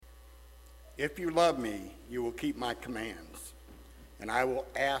If you love me, you will keep my commands. And I will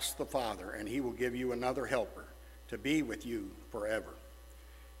ask the Father, and he will give you another helper to be with you forever.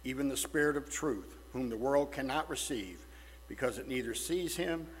 Even the Spirit of truth, whom the world cannot receive, because it neither sees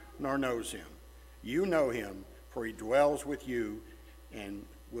him nor knows him. You know him, for he dwells with you and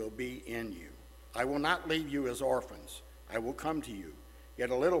will be in you. I will not leave you as orphans. I will come to you. Yet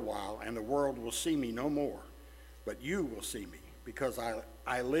a little while, and the world will see me no more. But you will see me, because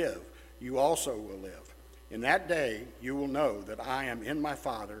I live, you also will live. In that day you will know that I am in my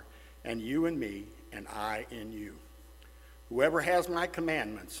Father, and you in me, and I in you. Whoever has my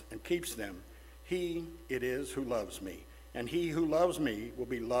commandments and keeps them, he it is who loves me. And he who loves me will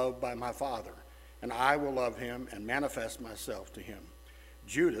be loved by my Father, and I will love him and manifest myself to him.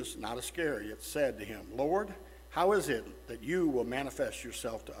 Judas, not Iscariot, said to him, Lord, how is it that you will manifest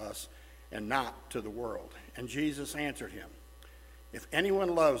yourself to us and not to the world? And Jesus answered him, if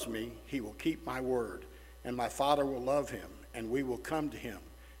anyone loves me, he will keep my word, and my Father will love him, and we will come to him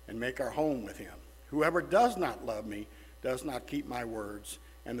and make our home with him. Whoever does not love me does not keep my words,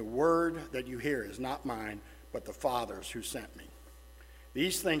 and the word that you hear is not mine, but the Father's who sent me.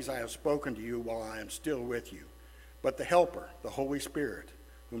 These things I have spoken to you while I am still with you. But the Helper, the Holy Spirit,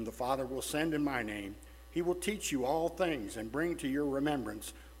 whom the Father will send in my name, he will teach you all things and bring to your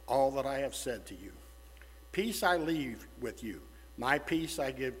remembrance all that I have said to you. Peace I leave with you. My peace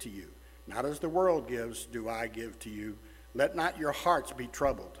I give to you. Not as the world gives, do I give to you. Let not your hearts be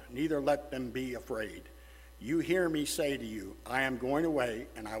troubled, neither let them be afraid. You hear me say to you, I am going away,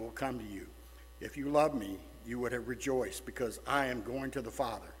 and I will come to you. If you love me, you would have rejoiced, because I am going to the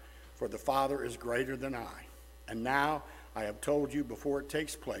Father, for the Father is greater than I. And now I have told you before it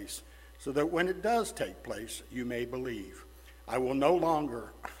takes place, so that when it does take place, you may believe. I will no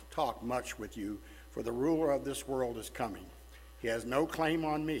longer talk much with you, for the ruler of this world is coming. He has no claim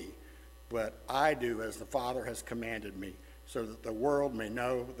on me, but I do as the Father has commanded me, so that the world may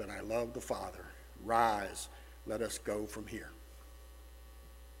know that I love the Father. Rise, let us go from here.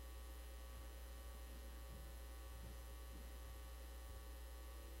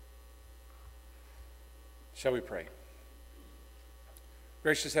 Shall we pray?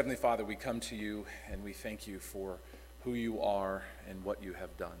 Gracious Heavenly Father, we come to you and we thank you for who you are and what you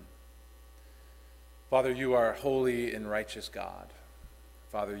have done. Father, you are holy and righteous God.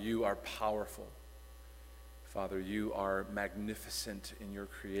 Father, you are powerful. Father, you are magnificent in your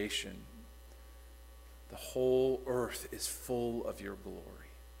creation. The whole earth is full of your glory.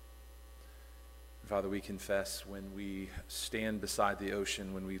 Father, we confess when we stand beside the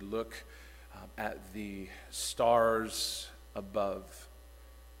ocean, when we look at the stars above,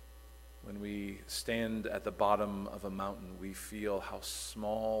 when we stand at the bottom of a mountain, we feel how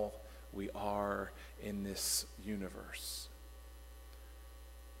small we are in this universe.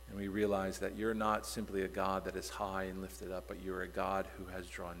 And we realize that you're not simply a God that is high and lifted up, but you're a God who has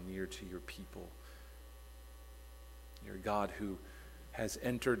drawn near to your people. You're a God who has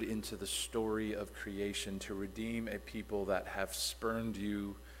entered into the story of creation to redeem a people that have spurned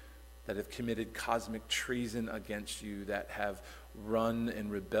you, that have committed cosmic treason against you, that have run and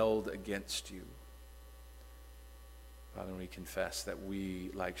rebelled against you. Father, we confess that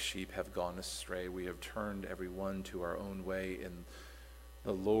we, like sheep, have gone astray. We have turned every one to our own way, and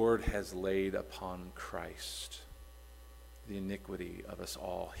the Lord has laid upon Christ the iniquity of us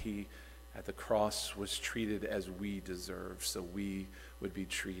all. He, at the cross, was treated as we deserve, so we would be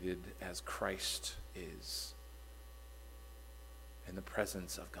treated as Christ is in the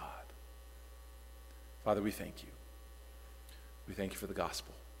presence of God. Father, we thank you. We thank you for the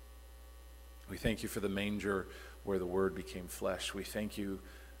gospel. We thank you for the manger where the word became flesh. We thank you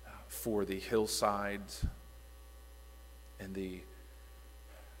for the hillsides and the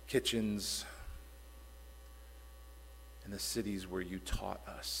kitchens and the cities where you taught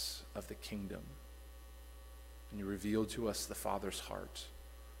us of the kingdom. And you revealed to us the Father's heart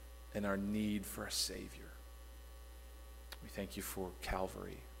and our need for a Savior. We thank you for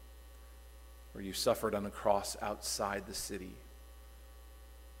Calvary, where you suffered on a cross outside the city,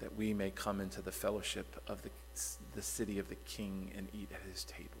 that we may come into the fellowship of the city of the King and eat at his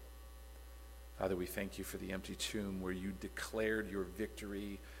table. Father, we thank you for the empty tomb where you declared your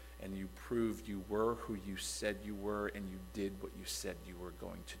victory and you proved you were who you said you were, and you did what you said you were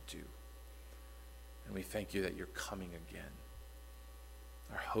going to do. And we thank you that you're coming again.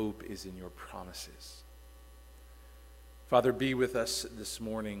 Our hope is in your promises. Father, be with us this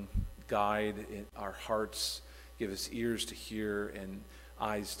morning. Guide in our hearts. Give us ears to hear and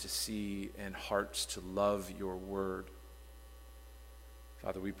eyes to see and hearts to love your word.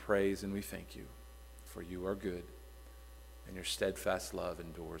 Father, we praise and we thank you, for you are good and your steadfast love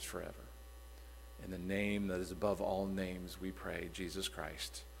endures forever. In the name that is above all names, we pray, Jesus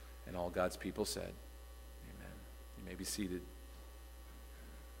Christ. And all God's people said, amen. You may be seated.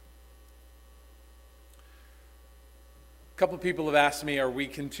 A couple people have asked me, are we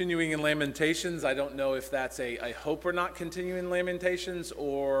continuing in Lamentations? I don't know if that's I hope we're not continuing Lamentations,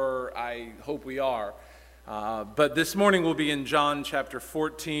 or I hope we are. But this morning we'll be in John chapter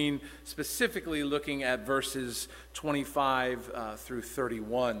 14, specifically looking at verses 25 through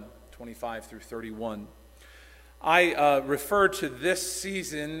 31. 25 through 31. I refer to this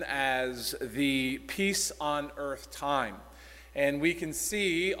season as the peace on earth time. And we can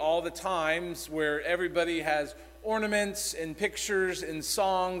see all the times where everybody has ornaments and pictures and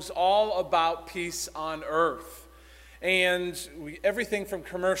songs all about peace on earth. And everything from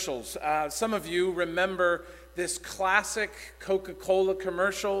commercials. Some of you remember this classic Coca-Cola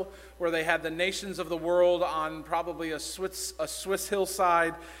commercial where they had the nations of the world on probably a Swiss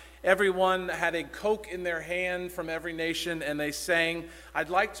hillside. Everyone had a Coke in their hand from every nation, and they sang, "I'd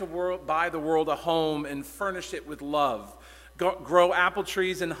like to buy the world a home and furnish it with love. Grow apple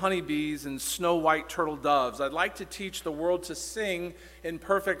trees and honeybees and snow-white turtle doves. I'd like to teach the world to sing in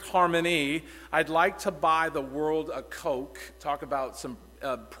perfect harmony. I'd like to buy the world a Coke." Talk about some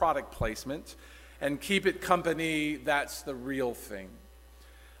product placement. "And keep it company, that's the real thing."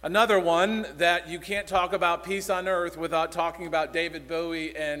 Another one that you can't talk about peace on earth without talking about David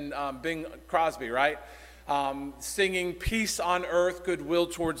Bowie and Bing Crosby, right? Singing "Peace on Earth, Goodwill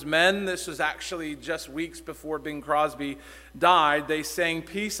Towards Men." This was actually just weeks before Bing Crosby died. They sang,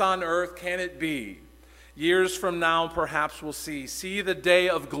 "Peace on earth, can it be? Years from now, perhaps we'll see. See the day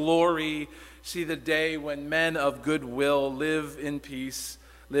of glory, see the day when men of goodwill live in peace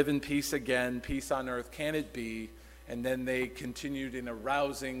again. Peace on earth, can it be?" And then they continued in a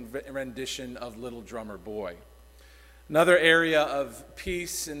rousing rendition of "Little Drummer Boy." Another area of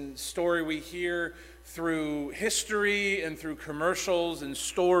peace and story we hear through history and through commercials and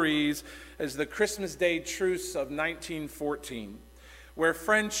stories is the Christmas Day truce of 1914, where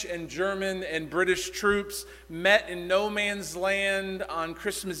French and German and British troops met in no man's land on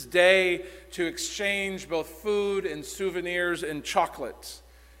Christmas Day to exchange both food and souvenirs and chocolates.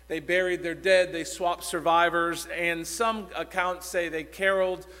 They buried their dead, they swapped survivors, and some accounts say they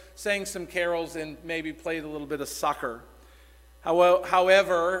caroled, sang some carols, and maybe played a little bit of soccer.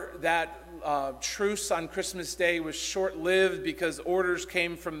 However, that truce on Christmas Day was short-lived because orders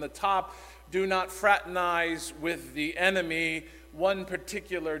came from the top: do not fraternize with the enemy. One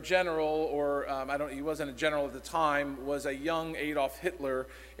particular general, or he wasn't a general at the time, was a young Adolf Hitler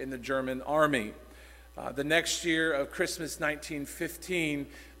in the German army. The next year of Christmas 1915,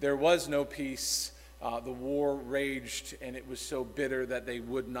 there was no peace. The war raged, and it was so bitter that they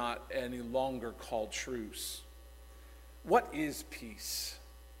would not any longer call truce. What is peace?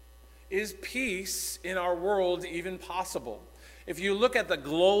 Is peace in our world even possible? If you look at the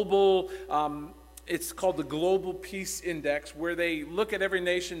global, it's called the Global Peace Index, where they look at every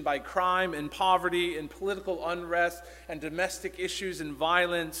nation by crime and poverty and political unrest and domestic issues and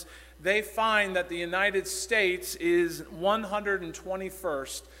violence, they find that the United States is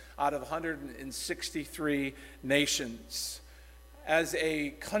 121st out of 163 nations. As a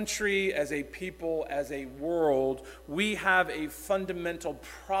country, as a people, as a world, we have a fundamental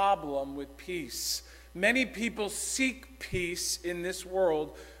problem with peace. Many people seek peace in this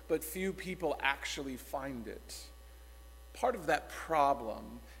world, but few people actually find it. Part of that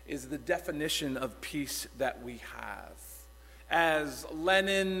problem is the definition of peace that we have. As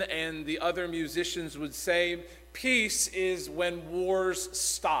Lenin and the other musicians would say, peace is when wars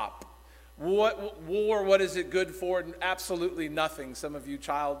stop. What is it good for? Absolutely nothing. Some of you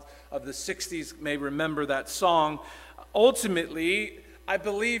child of the 60s may remember that song. Ultimately, I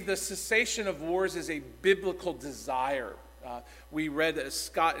believe the cessation of wars is a biblical desire. We read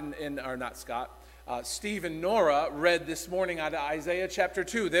Steve and Nora read this morning out of Isaiah chapter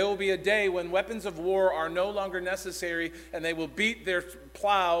 2. There will be a day when weapons of war are no longer necessary, and they will beat their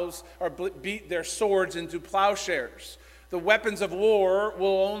plows or beat their swords into plowshares. The weapons of war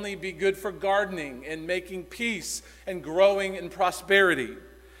will only be good for gardening and making peace and growing in prosperity.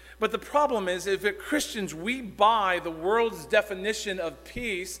 But the problem is, if as Christians we buy the world's definition of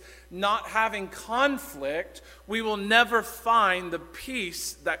peace, not having conflict, we will never find the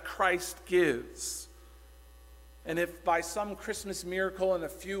peace that Christ gives. And if by some Christmas miracle in a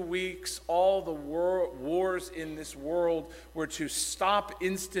few weeks all the wars in this world were to stop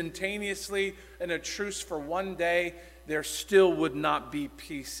instantaneously in a truce for one day, there still would not be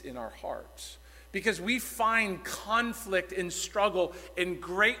peace in our hearts. Because we find conflict and struggle in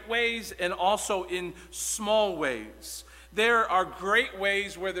great ways and also in small ways. There are great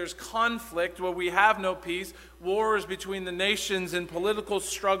ways where there's conflict, where we have no peace, wars between the nations and political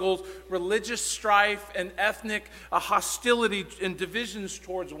struggles, religious strife and ethnic hostility and divisions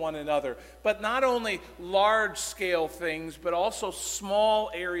towards one another. But not only large-scale things, but also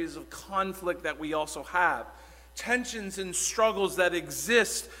small areas of conflict that we also have. Tensions and struggles that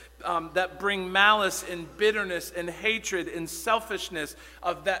exist that bring malice and bitterness and hatred and selfishness,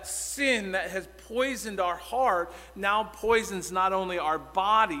 of that sin that has poisoned our heart, now poisons not only our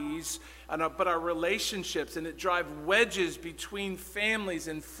bodies, but our relationships, and it drives wedges between families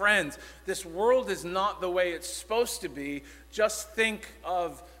and friends. This world is not the way it's supposed to be. Just think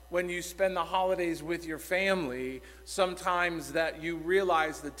of when you spend the holidays with your family, sometimes that you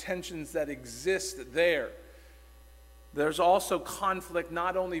realize the tensions that exist there. There's also conflict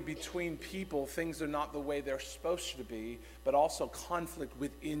not only between people, things are not the way they're supposed to be, but also conflict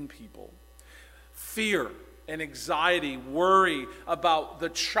within people. Fear and anxiety, worry about the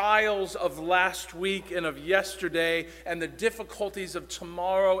trials of last week and of yesterday, and the difficulties of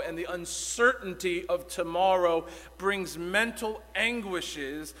tomorrow and the uncertainty of tomorrow brings mental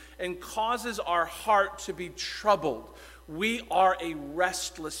anguishes and causes our heart to be troubled. We are a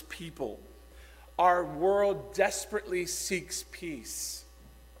restless people. Our world desperately seeks peace,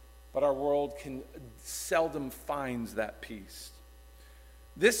 but our world seldom finds that peace.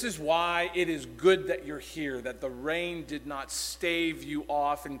 This is why it is good that you're here, that the rain did not stave you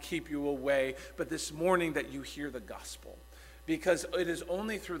off and keep you away, but this morning that you hear the gospel. Because it is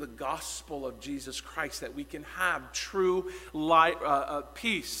only through the gospel of Jesus Christ that we can have true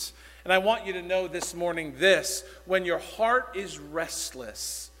peace. And I want you to know this morning this: when your heart is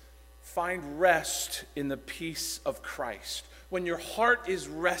restless, find rest in the peace of Christ. When your heart is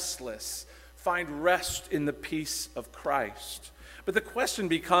restless, find rest in the peace of Christ. But the question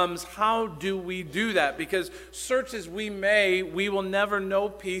becomes, how do we do that? Because search as we may, we will never know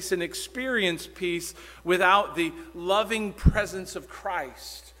peace and experience peace without the loving presence of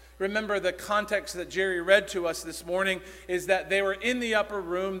Christ. Remember, the context that Jerry read to us this morning is that they were in the upper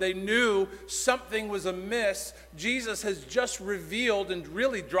room. They knew something was amiss. Jesus has just revealed and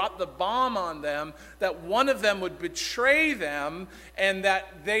really dropped the bomb on them that one of them would betray them, and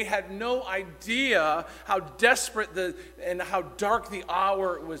that they had no idea how desperate and how dark the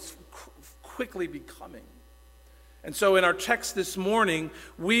hour was quickly becoming. And so in our text this morning,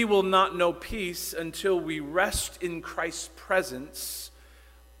 we will not know peace until we rest in Christ's presence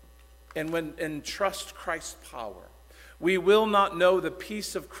and trust Christ's power. We will not know the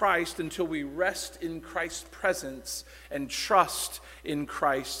peace of Christ until we rest in Christ's presence and trust in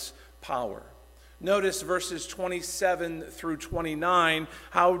Christ's power. Notice verses 27 through 29.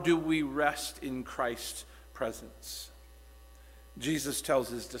 How do we rest in Christ's presence? Jesus tells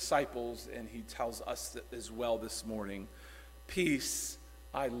his disciples, and he tells us that as well this morning, peace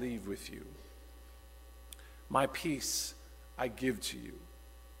I leave with you. My peace I give to you.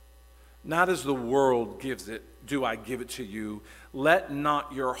 Not as the world gives it, do I give it to you. Let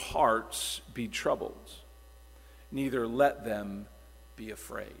not your hearts be troubled, neither let them be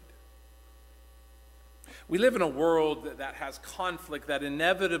afraid. We live in a world that has conflict that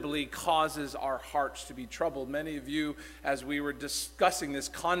inevitably causes our hearts to be troubled. Many of you, as we were discussing this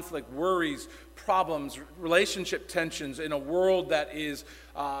conflict, worries, problems, relationship tensions in a world that is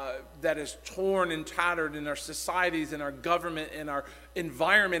torn and tattered, in our societies, in our government, in our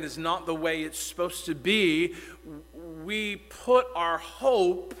environment is not the way it's supposed to be. We put our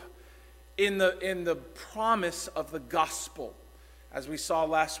hope in the promise of the gospel. As we saw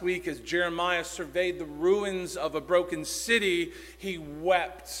last week, as Jeremiah surveyed the ruins of a broken city, he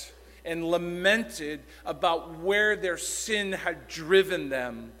wept and lamented about where their sin had driven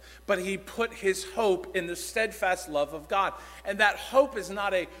them. But he put his hope in the steadfast love of God. And that hope is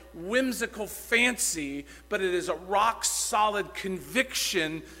not a whimsical fancy, but it is a rock-solid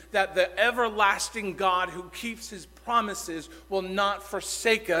conviction that the everlasting God who keeps his promises will not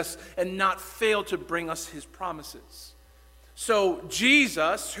forsake us and not fail to bring us his promises. So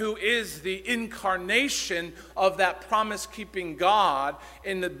Jesus, who is the incarnation of that promise-keeping God,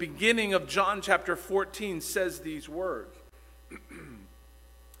 in the beginning of John chapter 14 says these words.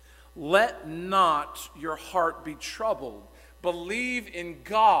 Let not your heart be troubled. Believe in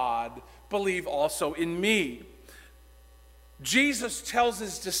God, believe also in me. Jesus tells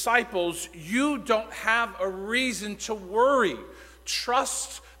his disciples, you don't have a reason to worry.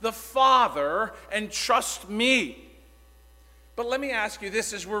 Trust the Father and trust me. But let me ask you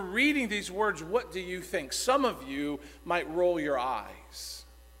this, as we're reading these words, what do you think? Some of you might roll your eyes.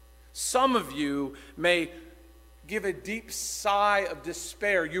 Some of you may give a deep sigh of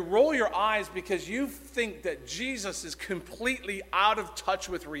despair. You roll your eyes because you think that Jesus is completely out of touch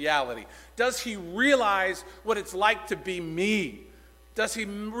with reality. Does he realize what it's like to be me? Does he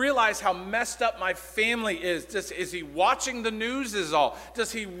realize how messed up my family is? Is he watching the news is all?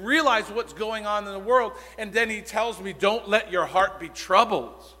 Does he realize what's going on in the world? And then he tells me, don't let your heart be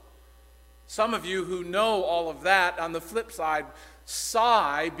troubled. Some of you who know all of that, on the flip side,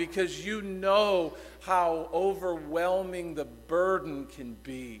 sigh because you know how overwhelming the burden can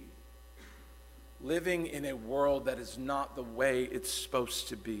be. Living in a world that is not the way it's supposed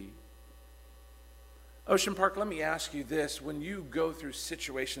to be. Ocean Park, let me ask you this. When you go through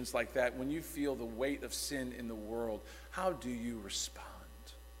situations like that, when you feel the weight of sin in the world, how do you respond?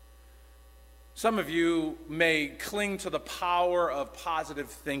 Some of you may cling to the power of positive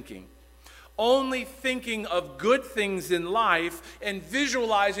thinking. Only thinking of good things in life and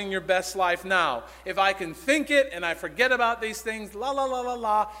visualizing your best life now. If I can think it and I forget about these things, la la la la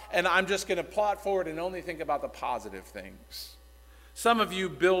la, and I'm just going to plot forward and only think about the positive things. Some of you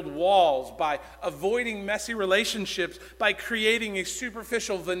build walls by avoiding messy relationships, by creating a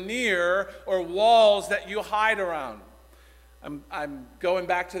superficial veneer or walls that you hide around. I'm going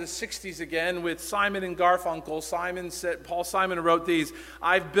back to the 60s again with Simon and Garfunkel. Paul Simon wrote these: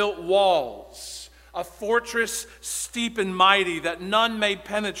 I've built walls, a fortress steep and mighty that none may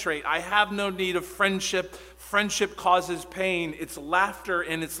penetrate. I have no need of friendship. Friendship causes pain. Its laughter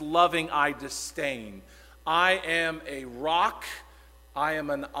and its loving I disdain. I am a rock. I am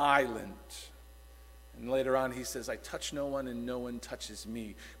an island. And later on he says, I touch no one and no one touches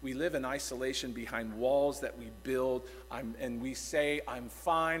me. We live in isolation behind walls that we build, and we say, I'm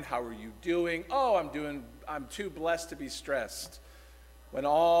fine, how are you doing? Oh, I'm too blessed to be stressed. When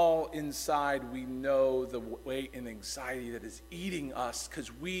all inside we know the weight and anxiety that is eating us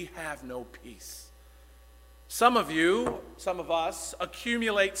because we have no peace. Some of us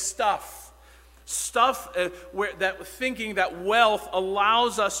accumulate stuff thinking that wealth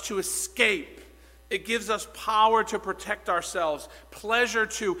allows us to escape. It gives us power to protect ourselves, pleasure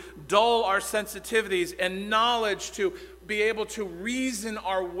to dull our sensitivities, and knowledge to be able to reason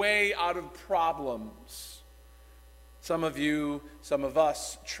our way out of problems. Some of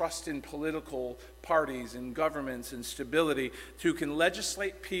us trust in political parties and governments and stability who can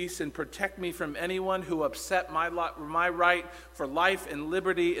legislate peace and protect me from anyone who upset my right for life and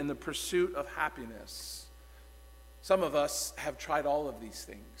liberty in the pursuit of happiness. Some of us have tried all of these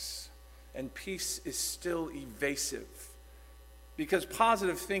things, and peace is still evasive because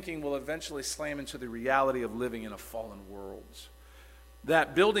positive thinking will eventually slam into the reality of living in a fallen world.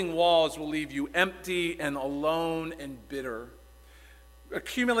 That building walls will leave you empty and alone and bitter.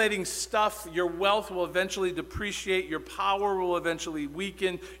 Accumulating stuff, your wealth will eventually depreciate, your power will eventually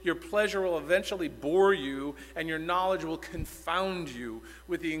weaken, your pleasure will eventually bore you, and your knowledge will confound you.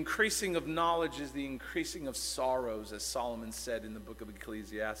 With the increasing of knowledge is the increasing of sorrows, as Solomon said in the book of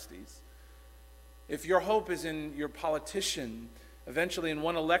Ecclesiastes. If your hope is in your politician, eventually in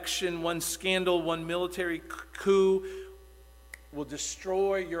one election, one scandal, one military coup, will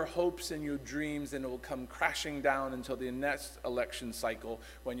destroy your hopes and your dreams, and it will come crashing down until the next election cycle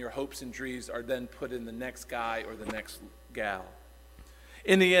when your hopes and dreams are then put in the next guy or the next gal.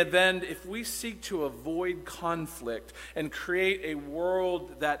 In the end, if we seek to avoid conflict and create a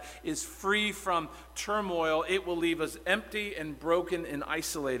world that is free from turmoil, it will leave us empty and broken and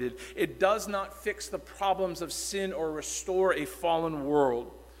isolated. It does not fix the problems of sin or restore a fallen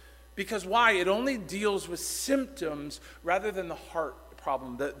world. Because why? It only deals with symptoms rather than the heart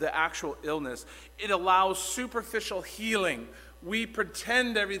problem, the actual illness. It allows superficial healing. We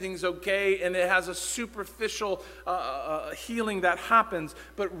pretend everything's okay, and it has a superficial healing that happens,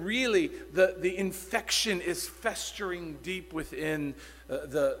 but really the infection is festering deep within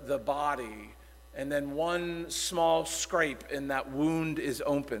the body, and then one small scrape and that wound is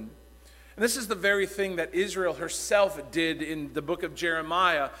open. And this is the very thing that Israel herself did in the book of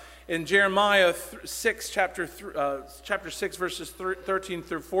Jeremiah. In Jeremiah 6, chapter 6, verses 13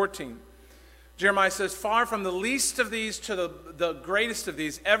 through 14, Jeremiah says, far from the least of these to the greatest of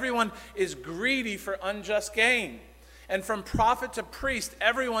these, everyone is greedy for unjust gain. And from prophet to priest,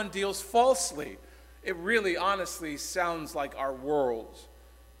 everyone deals falsely. It really, honestly sounds like our world.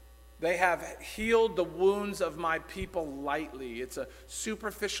 They have healed the wounds of my people lightly. It's a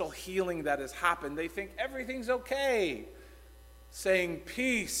superficial healing that has happened. They think everything's okay, saying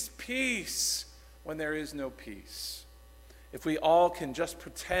peace, peace, when there is no peace. If we all can just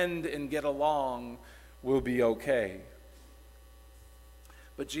pretend and get along, we'll be okay.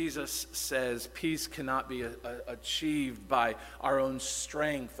 But Jesus says peace cannot be achieved by our own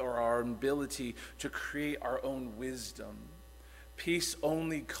strength or our ability to create our own wisdom. Peace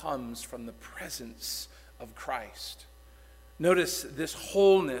only comes from the presence of Christ. Notice this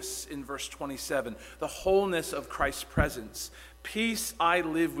wholeness in verse 27, the wholeness of Christ's presence. Peace I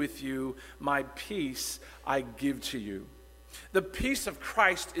live with you, my peace I give to you. The peace of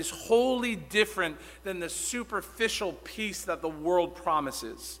Christ is wholly different than the superficial peace that the world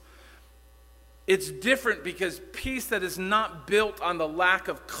promises. It's different because peace that is not built on the lack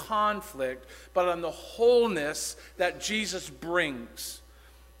of conflict, but on the wholeness that Jesus brings.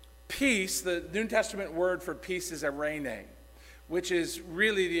 Peace, the New Testament word for peace is eirene, which is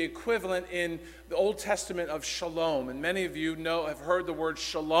really the equivalent in the Old Testament of shalom. And many of you have heard the word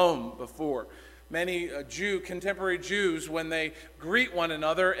shalom before. Many contemporary Jews, when they greet one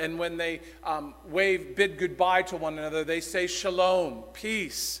another and when they bid goodbye to one another, they say shalom,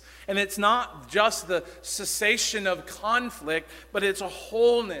 peace. And it's not just the cessation of conflict, but it's a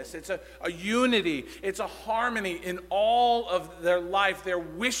wholeness, it's a unity, it's a harmony in all of their life. They're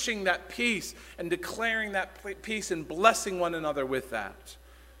wishing that peace and declaring that peace and blessing one another with that.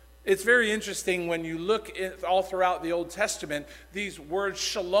 It's very interesting when you look all throughout the Old Testament, these words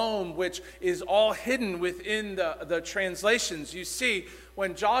shalom, which is all hidden within the translations. You see,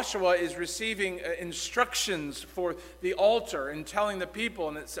 when Joshua is receiving instructions for the altar and telling the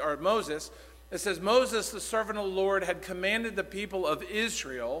people, or Moses, it says, Moses, the servant of the Lord, had commanded the people of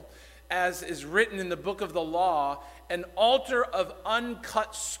Israel, as is written in the book of the law, an altar of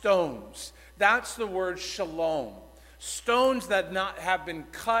uncut stones. That's the word shalom. Stones that not have been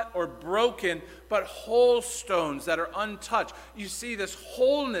cut or broken, but whole stones that are untouched. You see this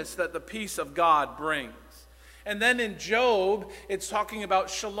wholeness that the peace of God brings. And then in Job, it's talking about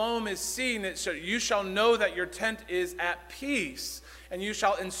shalom is seen. You shall know that your tent is at peace, and you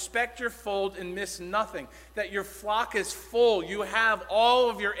shall inspect your fold and miss nothing. That your flock is full. You have all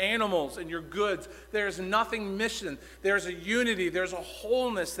of your animals and your goods. There's nothing missing. There's a unity. There's a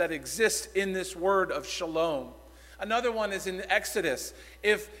wholeness that exists in this word of shalom. Another one is in Exodus.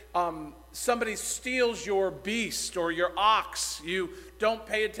 If somebody steals your beast or your ox, you don't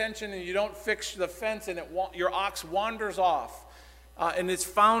pay attention and you don't fix the fence, and your ox wanders off and it's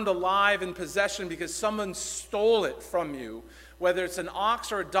found alive in possession because someone stole it from you. Whether it's an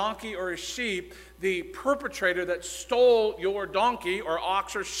ox or a donkey or a sheep, the perpetrator that stole your donkey or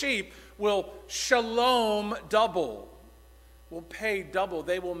ox or sheep will shalom double. Will pay double.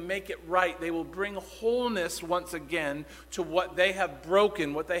 They will make it right. They will bring wholeness once again to what they have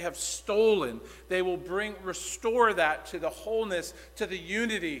broken, what they have stolen. They will restore that to the wholeness, to the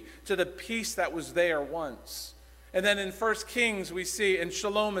unity, to the peace that was there once. And then in 1 Kings we see, and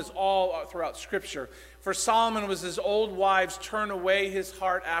shalom is all throughout Scripture, for Solomon was his old wives turn away his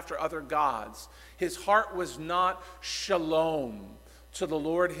heart after other gods. His heart was not shalom to the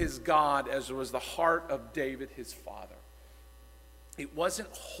Lord his God as was the heart of David his father. It wasn't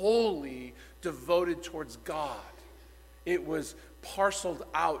wholly devoted towards God. It was parceled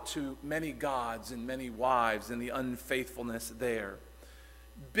out to many gods and many wives and the unfaithfulness there.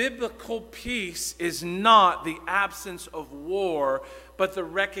 Biblical peace is not the absence of war, but the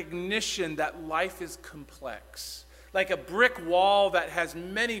recognition that life is complex. Like a brick wall that has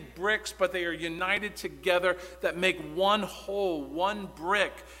many bricks, but they are united together that make one whole, one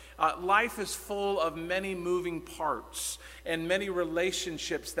brick. Life is full of many moving parts and many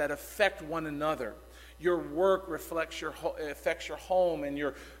relationships that affect one another. Your work affects your home, and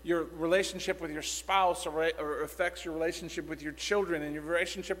your relationship with your spouse or affects your relationship with your children, and your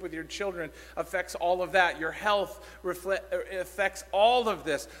relationship with your children affects all of that. Your health affects all of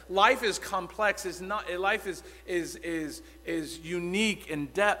this. Life is complex. Life is unique and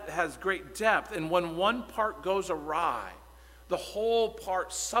has great depth. And when one part goes awry, the whole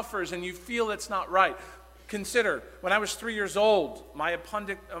part suffers, and you feel it's not right. Consider, when I was 3 years old, my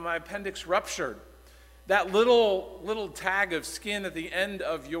appendix ruptured. That little tag of skin at the end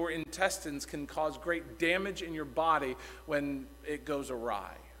of your intestines can cause great damage in your body when it goes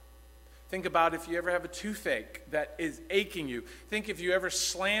awry. Think about if you ever have a toothache that is aching you. Think if you ever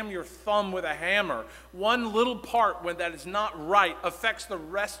slam your thumb with a hammer. One little part when that is not right affects the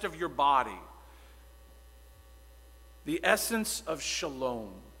rest of your body. The essence of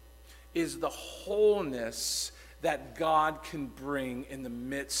shalom is the wholeness that God can bring in the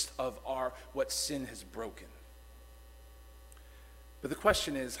midst of what sin has broken. But the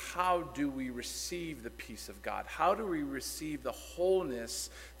question is, how do we receive the peace of God? How do we receive the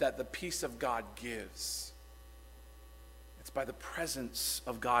wholeness that the peace of God gives? It's by the presence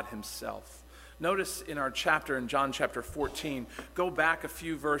of God himself. Notice in our chapter, in John chapter 14, go back a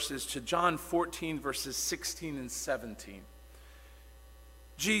few verses to John 14, verses 16 and 17.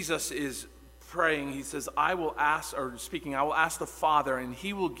 Jesus is praying. He says, I will ask the Father, and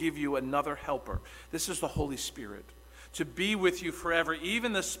he will give you another helper. This is the Holy Spirit, to be with you forever,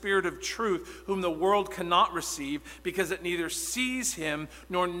 even the Spirit of truth, whom the world cannot receive, because it neither sees him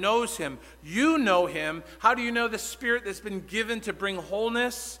nor knows him. You know him. How do you know the Spirit that's been given to bring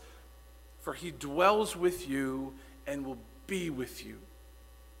wholeness? For he dwells with you and will be with you.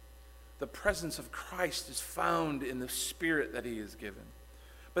 The presence of Christ is found in the Spirit that he is given.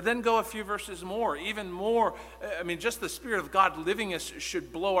 But then go a few verses more, even more. Just the Spirit of God living us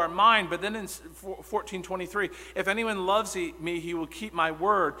should blow our mind. But then in 14:23, if anyone loves me, he will keep my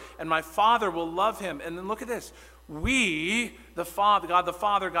word, and my Father will love him. And then look at this. We, the Father, God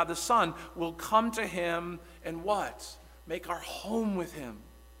the Son, will come to him and what? Make our home with him.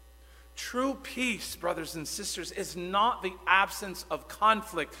 True peace, brothers and sisters, is not the absence of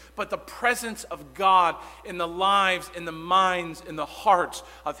conflict, but the presence of God in the lives, in the minds, in the hearts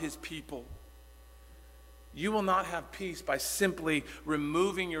of his people. You will not have peace by simply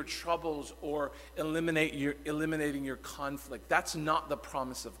removing your troubles or eliminating your conflict. That's not the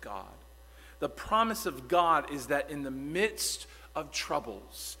promise of God. The promise of God is that in the midst of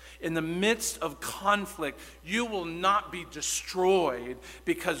troubles, in the midst of conflict, you will not be destroyed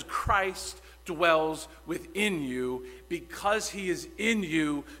because Christ dwells within you. Because he is in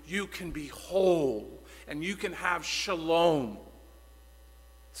you, you can be whole and you can have shalom.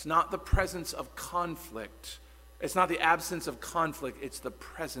 It's not the presence of conflict. It's not the absence of conflict. It's the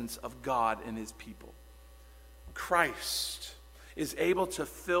presence of God and his people. Christ is able to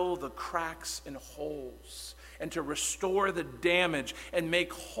fill the cracks and holes and to restore the damage and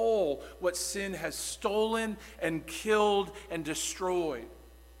make whole what sin has stolen and killed and destroyed.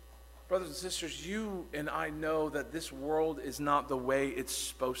 Brothers and sisters, you and I know that this world is not the way it's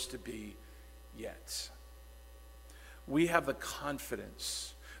supposed to be yet. We have the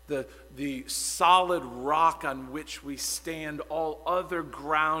confidence, the solid rock on which we stand. All other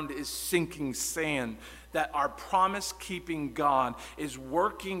ground is sinking sand. That our promise-keeping God is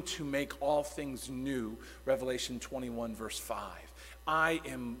working to make all things new. Revelation 21, verse 5.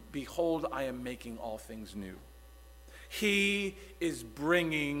 Behold, I am making all things new. He is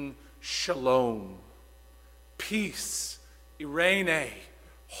bringing shalom, peace, irene,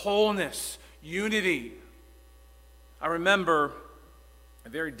 wholeness, unity. I remember a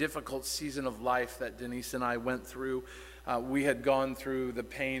very difficult season of life that Denise and I went through. We had gone through the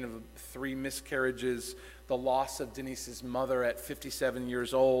pain of 3 miscarriages, the loss of Denise's mother at 57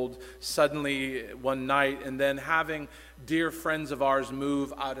 years old, suddenly one night, and then having dear friends of ours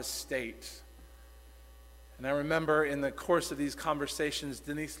move out of state. And I remember in the course of these conversations,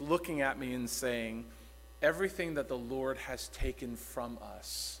 Denise looking at me and saying, everything that the Lord has taken from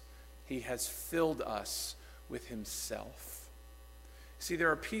us, he has filled us with himself. See,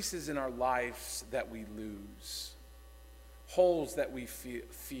 there are pieces in our lives that we lose, holes that we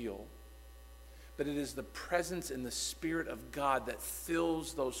feel. But it is the presence and the Spirit of God that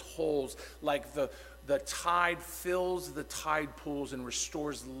fills those holes, like the tide fills the tide pools and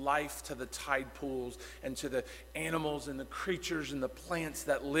restores life to the tide pools and to the animals and the creatures and the plants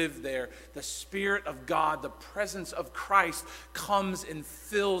that live there. The Spirit of God, the presence of Christ, comes and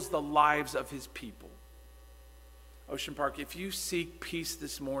fills the lives of his people. Ocean Park, if you seek peace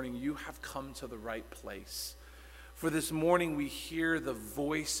this morning, you have come to the right place. For this morning we hear the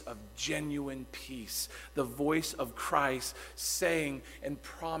voice of genuine peace, the voice of Christ saying and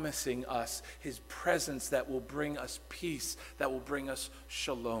promising us his presence that will bring us peace, that will bring us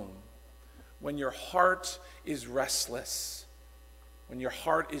shalom. When your heart is restless, when your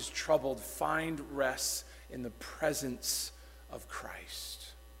heart is troubled, find rest in the presence of Christ.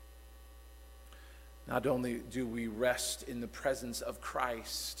 Not only do we rest in the presence of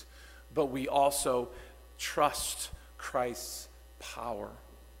Christ, but we also trust Christ's power.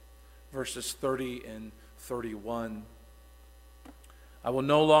 Verses 30 and 31. I will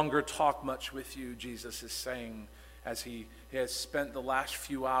no longer talk much with you, Jesus is saying, as he has spent the last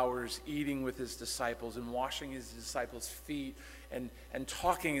few hours eating with his disciples and washing his disciples' feet and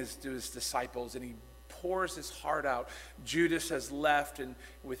talking to his disciples, and he pours his heart out. Judas has left, and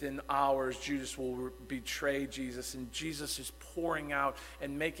within hours Judas will betray Jesus, and Jesus is pouring out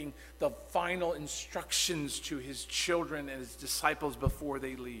and making the final instructions to his children and his disciples before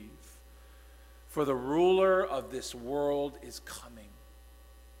they leave. For the ruler of this world is coming.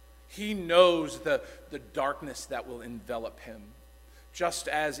 He knows the darkness that will envelop him. Just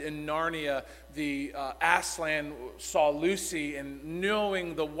as in Narnia, the Aslan saw Lucy, and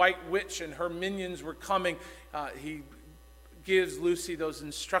knowing the White Witch and her minions were coming, he gives Lucy those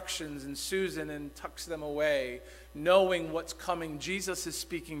instructions and Susan and tucks them away, knowing what's coming. Jesus is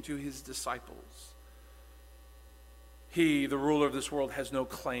speaking to his disciples. He, the ruler of this world, has no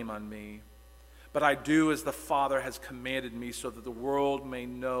claim on me, but I do as the Father has commanded me, so that the world may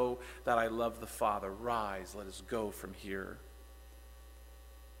know that I love the Father. Rise, let us go from here.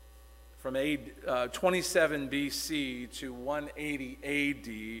 From 27 BC to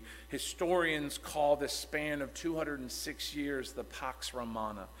 180 AD, historians call this span of 206 years the Pax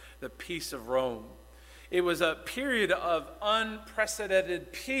Romana, the peace of Rome. It was a period of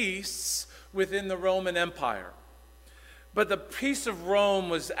unprecedented peace within the Roman Empire. But the peace of Rome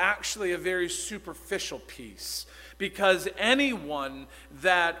was actually a very superficial peace, because anyone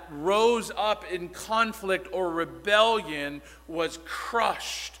that rose up in conflict or rebellion was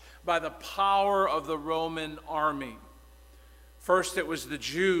crushed by the power of the Roman army. First, it was the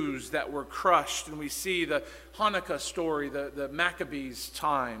Jews that were crushed, and we see the Hanukkah story, the Maccabees'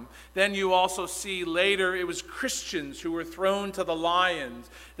 time. Then you also see later it was Christians who were thrown to the lions,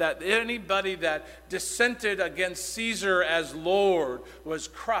 that anybody that dissented against Caesar as Lord was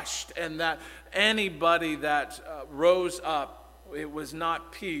crushed, and that anybody that rose up, it was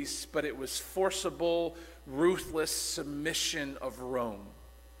not peace, but it was forcible, ruthless submission of Rome.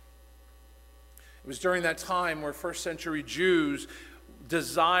 It was during that time where first century Jews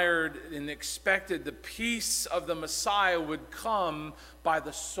desired and expected the peace of the Messiah would come by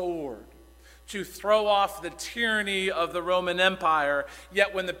the sword, to throw off the tyranny of the Roman Empire.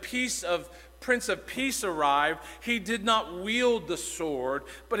 Yet when the Prince of Peace arrived, he did not wield the sword,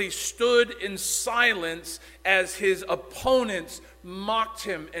 but he stood in silence as his opponents mocked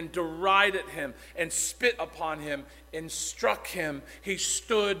him and derided him and spit upon him and struck him. He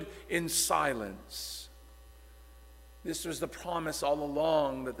stood in silence. This was the promise all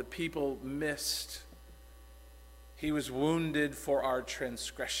along that the people missed. He was wounded for our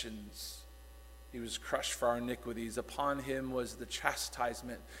transgressions. He was crushed for our iniquities. Upon him was the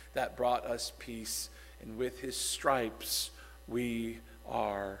chastisement that brought us peace, and with his stripes we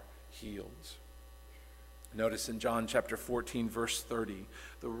are healed. Notice in John chapter 14, verse 30,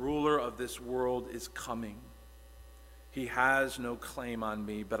 the ruler of this world is coming. He has no claim on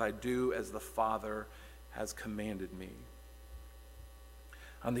me, but I do as the Father has commanded me.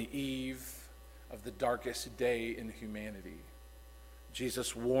 On the eve of the darkest day in humanity,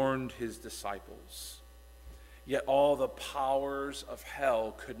 Jesus warned his disciples, yet all the powers of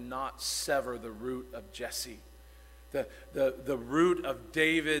hell could not sever the root of Jesse, the root of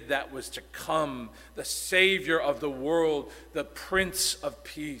David that was to come, the Savior of the world, the Prince of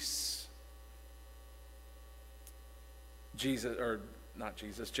Peace.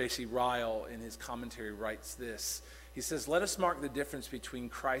 J.C. Ryle in his commentary writes this. He says, "Let us mark the difference between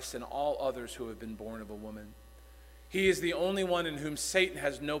Christ and all others who have been born of a woman. He is the only one in whom Satan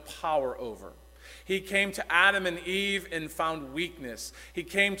has no power over. He came to Adam and Eve and found weakness. He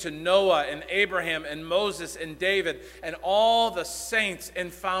came to Noah and Abraham and Moses and David and all the saints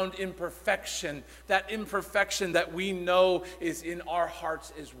and found imperfection. That imperfection that we know is in our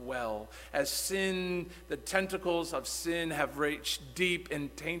hearts as well. As sin, the tentacles of sin have reached deep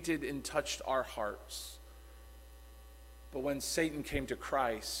and tainted and touched our hearts. But when Satan came to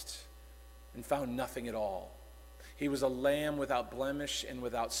Christ and found nothing at all, he was a lamb without blemish and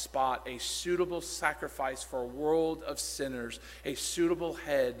without spot, a suitable sacrifice for a world of sinners, a suitable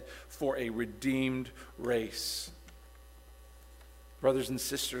head for a redeemed race." Brothers and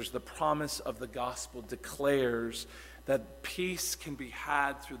sisters, the promise of the gospel declares that peace can be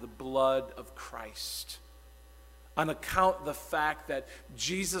had through the blood of Christ, on account of the fact that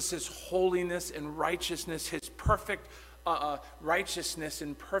Jesus' holiness and righteousness, his perfect righteousness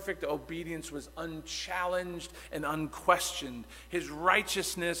and perfect obedience was unchallenged and unquestioned. His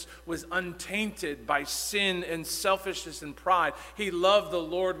righteousness was untainted by sin and selfishness and pride. He loved the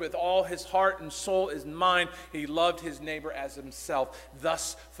Lord with all his heart and soul and mind. He loved his neighbor as himself,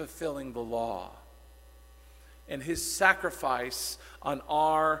 thus fulfilling the law. And his sacrifice on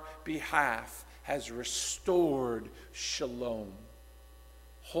our behalf has restored shalom,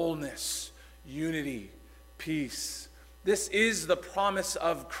 wholeness, unity, peace. This is the promise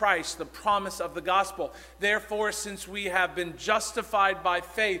of Christ, the promise of the gospel. Therefore, since we have been justified by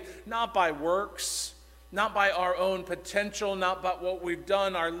faith, not by works, not by our own potential, not by what we've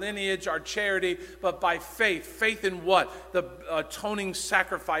done, our lineage, our charity, but by faith. Faith in what? The atoning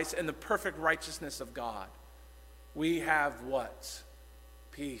sacrifice and the perfect righteousness of God. We have what?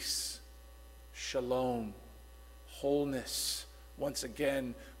 Peace, shalom, wholeness, once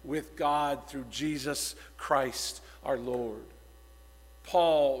again with God through Jesus Christ our Lord.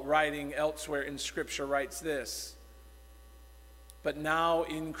 Paul, writing elsewhere in Scripture, writes this: "But now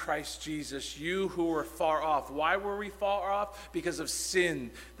in Christ Jesus, you who were far off." Why were we far off? Because of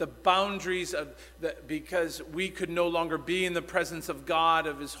sin. The boundaries because we could no longer be in the presence of God,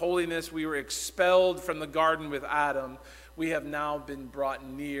 of his holiness. We were expelled from the garden with Adam. We have now been brought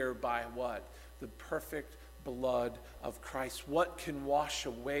near by what? The perfect blood of Christ. What can wash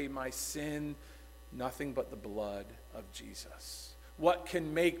away my sin? Nothing but the blood of Jesus. What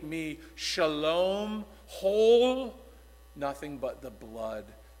can make me shalom, whole? Nothing but the blood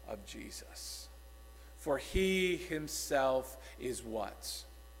of Jesus. For he himself is what?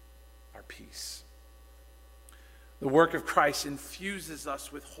 Our peace. The work of Christ infuses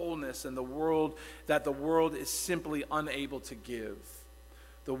us with wholeness in the world that the world is simply unable to give.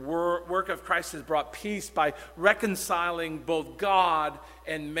 The work of Christ has brought peace by reconciling both God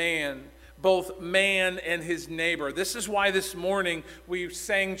and man, both man and his neighbor. This is why this morning we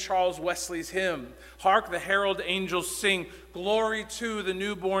sang Charles Wesley's hymn. Hark the herald angels sing, glory to the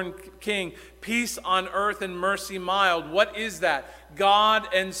newborn King, peace on earth and mercy mild. What is that? God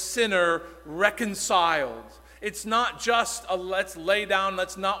and sinner reconciled. It's not just a let's lay down,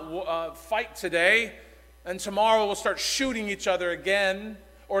 let's not fight today, and tomorrow we'll start shooting each other again,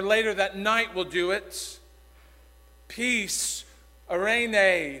 or later that night we'll do it. Peace,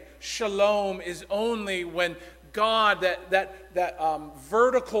 Arene, shalom, is only when God, that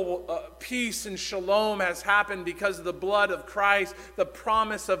vertical peace and shalom has happened because of the blood of Christ. The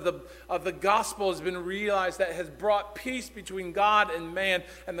promise of the gospel has been realized, that has brought peace between God and man,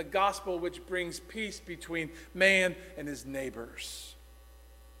 and the gospel which brings peace between man and his neighbors.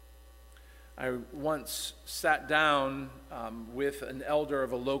 I once sat down with an elder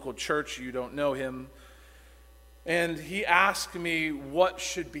of a local church. You don't know him. And he asked me what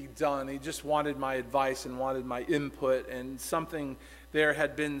should be done. He just wanted my advice and wanted my input. And there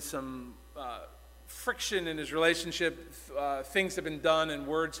had been some friction in his relationship. Things have been done and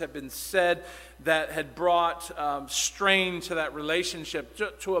words have been said that had brought strain to that relationship,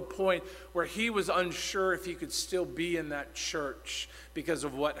 to a point where he was unsure if he could still be in that church because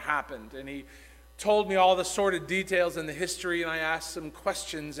of what happened. And he told me all the sordid details in the history, and I asked some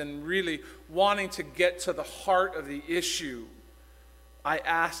questions, and really wanting to get to the heart of the issue, I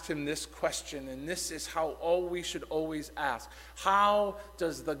asked him this question, and this is how we should always ask. How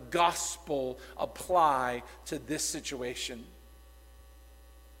does the gospel apply to this situation?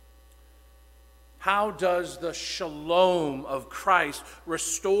 How does the shalom of Christ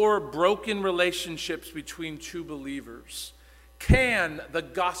restore broken relationships between two believers? Can the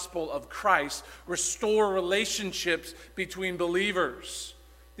gospel of Christ restore relationships between believers?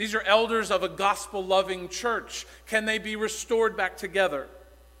 These are elders of a gospel-loving church. Can they be restored back together?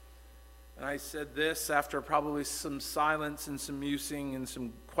 And I said this after probably some silence and some musing and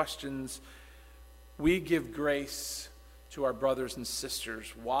some questions. We give grace to our brothers and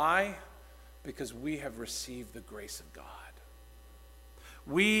sisters. Why? Because we have received the grace of God.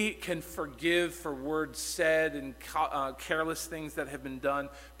 We can forgive for words said and careless things that have been done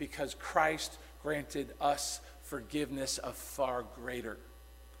because Christ granted us forgiveness of far greater.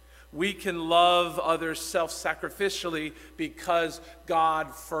 We can love others self-sacrificially because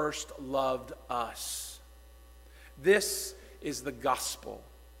God first loved us. This is the gospel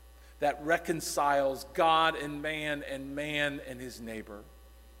that reconciles God and man and his neighbor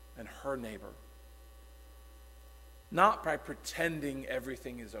and her neighbor. Not by pretending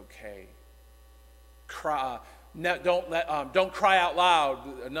everything is okay. Don't cry out loud.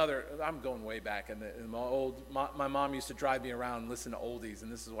 I'm going way back. My mom used to drive me around and listen to oldies, and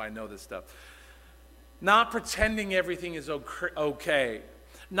this is why I know this stuff. Not pretending everything is okay.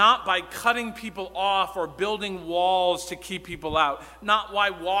 Not by cutting people off or building walls to keep people out. Not by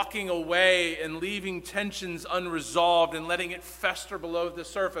walking away and leaving tensions unresolved and letting it fester below the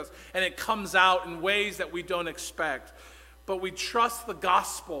surface and it comes out in ways that we don't expect. But we trust the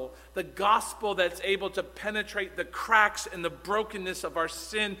gospel that's able to penetrate the cracks and the brokenness of our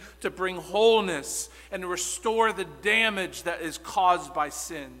sin to bring wholeness and to restore the damage that is caused by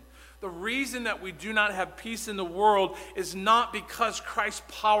sin. The reason that we do not have peace in the world is not because Christ's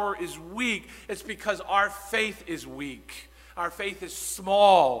power is weak. It's because our faith is weak. Our faith is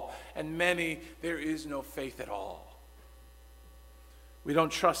small, and there is no faith at all. We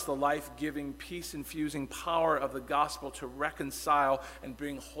don't trust the life-giving, peace-infusing power of the gospel to reconcile and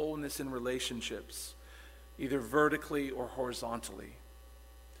bring wholeness in relationships, either vertically or horizontally.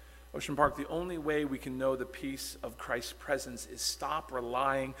 Ocean Park, the only way we can know the peace of Christ's presence is stop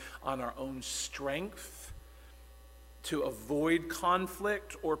relying on our own strength to avoid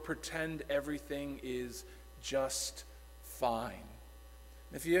conflict or pretend everything is just fine.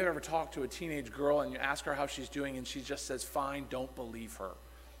 If you ever talk to a teenage girl and you ask her how she's doing and she just says fine, don't believe her.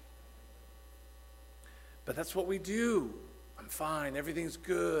 But that's what we do. I'm fine, everything's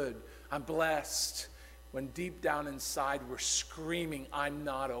good, I'm blessed. When deep down inside we're screaming, I'm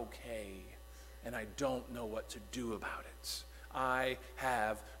not okay, and I don't know what to do about it. I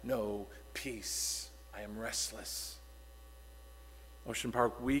have no peace. I am restless. Ocean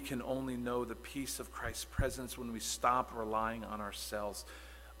Park, we can only know the peace of Christ's presence when we stop relying on ourselves.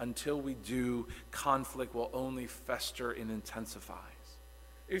 Until we do, conflict will only fester and intensify.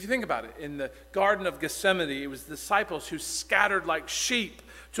 If you think about it, in the Garden of Gethsemane, it was the disciples who scattered like sheep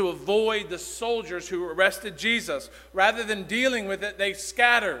to avoid the soldiers who arrested Jesus. Rather than dealing with it, they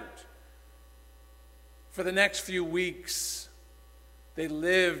scattered. For the next few weeks, they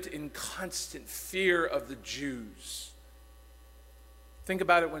lived in constant fear of the Jews. Think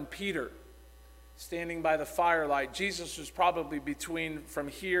about it when Peter, standing by the firelight, Jesus was probably between from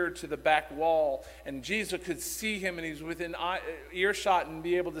here to the back wall, and Jesus could see him, and he's within earshot and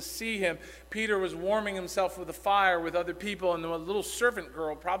be able to see him. Peter was warming himself with a fire with other people, and a little servant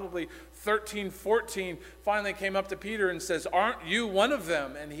girl, probably 13, 14, finally came up to Peter and says, "Aren't you one of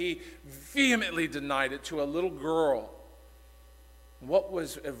them?" And he vehemently denied it to a little girl. What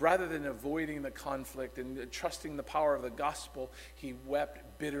was, rather than avoiding the conflict and trusting the power of the gospel, he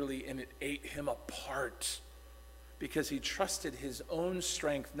wept bitterly, and it ate him apart because he trusted his own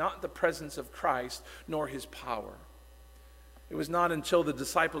strength, not the presence of Christ, nor his power. It was not until the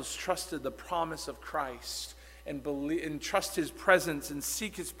disciples trusted the promise of Christ and trust his presence and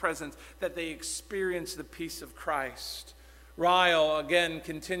seek his presence that they experienced the peace of Christ. Ryle, again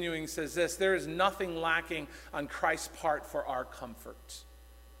continuing, says this: there is nothing lacking on Christ's part for our comfort.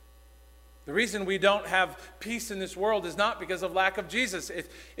 The reason we don't have peace in this world is not because of lack of Jesus.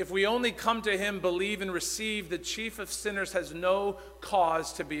 If we only come to him, believe, and receive, the chief of sinners has no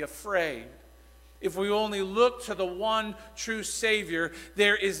cause to be afraid. If we only look to the one true Savior,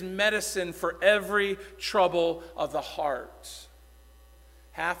 there is medicine for every trouble of the heart.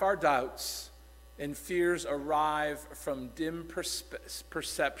 Half our doubts and fears arrive from dim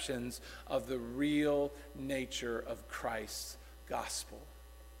perceptions of the real nature of Christ's gospel.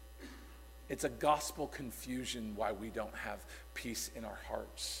 It's a gospel confusion why we don't have peace in our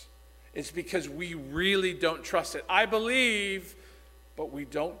hearts. It's because we really don't trust it. I believe, but we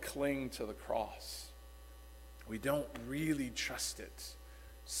don't cling to the cross. We don't really trust it.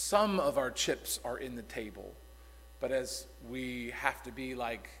 Some of our chips are in the table, but as we have to be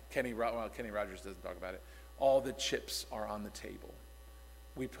like Kenny Rogers doesn't talk about it, all the chips are on the table.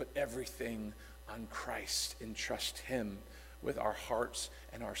 We put everything on Christ and trust him with our hearts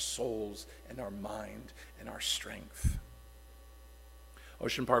and our souls and our mind and our strength.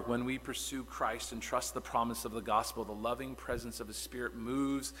 Ocean Park, when we pursue Christ and trust the promise of the gospel, the loving presence of his Spirit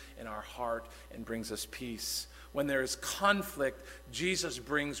moves in our heart and brings us peace. When there is conflict, Jesus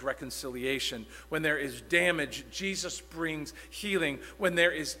brings reconciliation. When there is damage, Jesus brings healing. When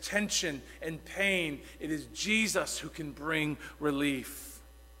there is tension and pain, it is Jesus who can bring relief.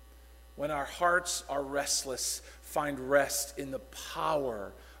 When our hearts are restless, find rest in the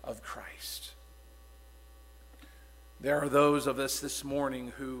power of Christ. There are those of us this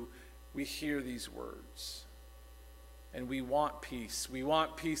morning who we hear these words and we want peace. We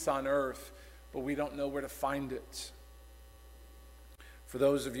want peace on earth, but we don't know where to find it. For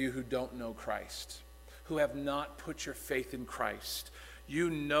those of you who don't know Christ, who have not put your faith in Christ,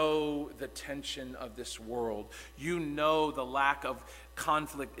 you know the tension of this world. You know the lack of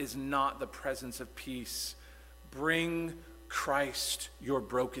conflict is not the presence of peace. Bring Christ your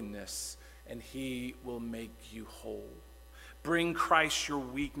brokenness, and he will make you whole. Bring Christ your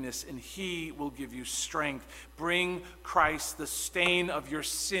weakness, and he will give you strength. Bring Christ the stain of your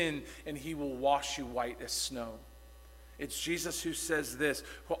sin, and he will wash you white as snow. It's Jesus who says this: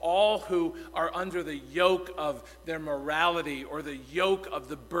 for all who are under the yoke of their morality or the yoke of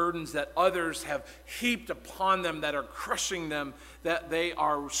the burdens that others have heaped upon them that are crushing them, that they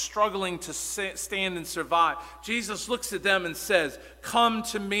are struggling to stand and survive, Jesus looks at them and says, "Come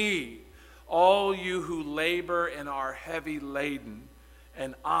to me, all you who labor and are heavy laden,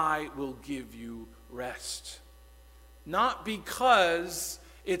 and I will give you rest." Not because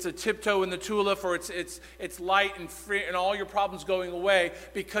it's a tiptoe in the tulip, or it's light and free and all your problems going away,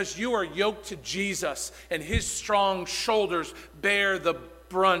 because you are yoked to Jesus and his strong shoulders bear the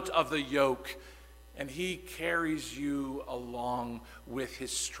brunt of the yoke, and he carries you along with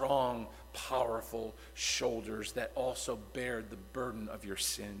his strong, powerful shoulders that also bear the burden of your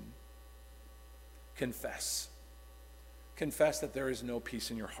sin. Confess. Confess that there is no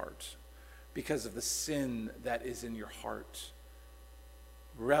peace in your heart because of the sin that is in your heart.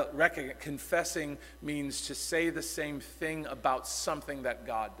 Confessing means to say the same thing about something that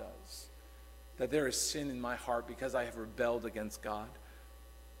God does. That there is sin in my heart because I have rebelled against God.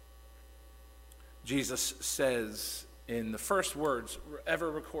 Jesus says in the first words ever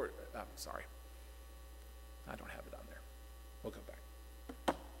recorded, I don't have it on there. We'll go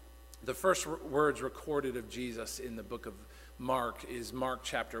back. The first words recorded of Jesus in the book of Mark is Mark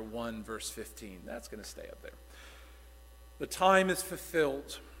chapter 1, verse 15. That's going to stay up there. The time is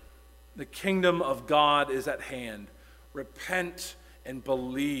fulfilled. The kingdom of God is at hand. Repent and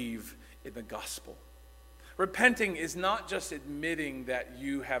believe in the gospel. Repenting is not just admitting that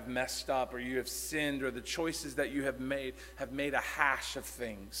you have messed up or you have sinned or the choices that you have made a hash of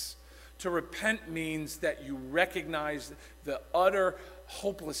things. To repent means that you recognize the utter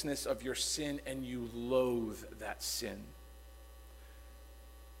hopelessness of your sin and you loathe that sin.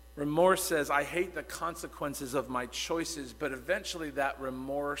 Remorse says, I hate the consequences of my choices, but eventually that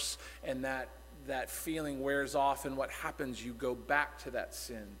remorse and that feeling wears off, and what happens, you go back to that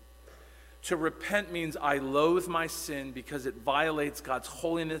sin. To repent means I loathe my sin because it violates God's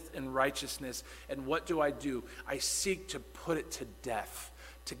holiness and righteousness, and what do? I seek to put it to death,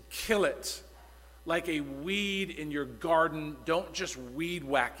 to kill it. Like a weed in your garden, don't just weed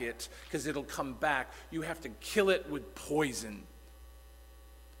whack it because it'll come back. You have to kill it with poison.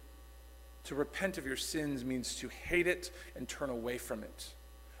 To repent of your sins means to hate it and turn away from it.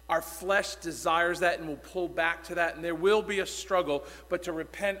 Our flesh desires that and will pull back to that, and there will be a struggle. But to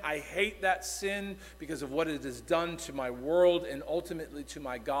repent, I hate that sin because of what it has done to my world and ultimately to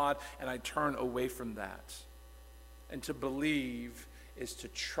my God, and I turn away from that. And to believe is to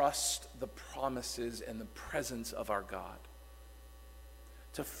trust the promises and the presence of our God.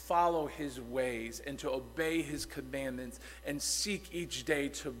 To follow his ways and to obey his commandments and seek each day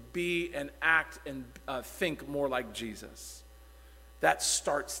to be and act and think more like Jesus. That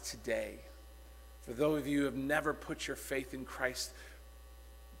starts today. For those of you who have never put your faith in Christ,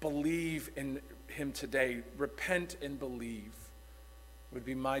 believe in him today. Repent and believe. It would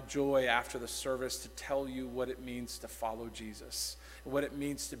be my joy after the service to tell you what it means to follow Jesus, what it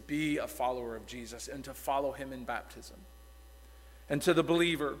means to be a follower of Jesus, and to follow him in baptism. And to the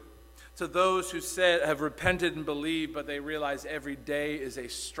believer, to those who have repented and believed, but they realize every day is a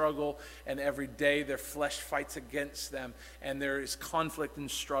struggle, and every day their flesh fights against them, and there is conflict and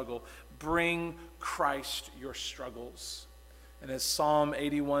struggle. Bring Christ your struggles. And as Psalm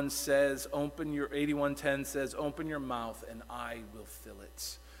 81 says, 81:10 says, open your mouth and I will fill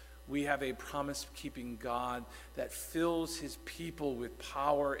it. We have a promise-keeping God that fills his people with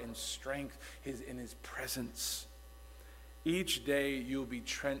power and strength in his presence. Each day you'll be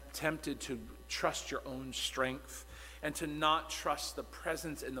tempted to trust your own strength and to not trust the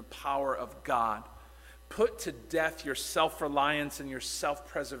presence and the power of God. Put to death your self-reliance and your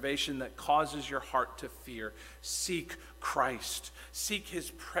self-preservation that causes your heart to fear. Seek Christ. Seek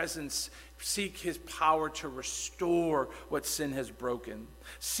his presence. Seek his power to restore what sin has broken.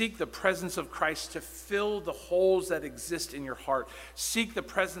 Seek the presence of Christ to fill the holes that exist in your heart. Seek the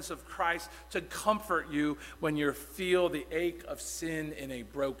presence of Christ to comfort you when you feel the ache of sin in a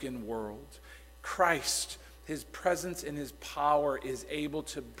broken world. Christ, his presence and his power is able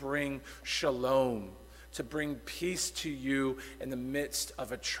to bring shalom, to bring peace to you in the midst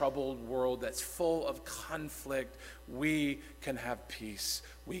of a troubled world that's full of conflict. We can have peace.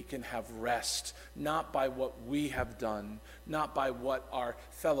 We can have rest, not by what we have done, not by what our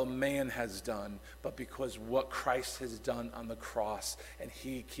fellow man has done, but because what Christ has done on the cross, and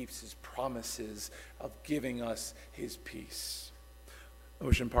he keeps his promises of giving us his peace.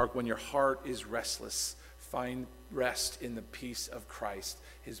 Ocean Park, when your heart is restless, find rest in the peace of Christ,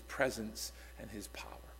 his presence and his power.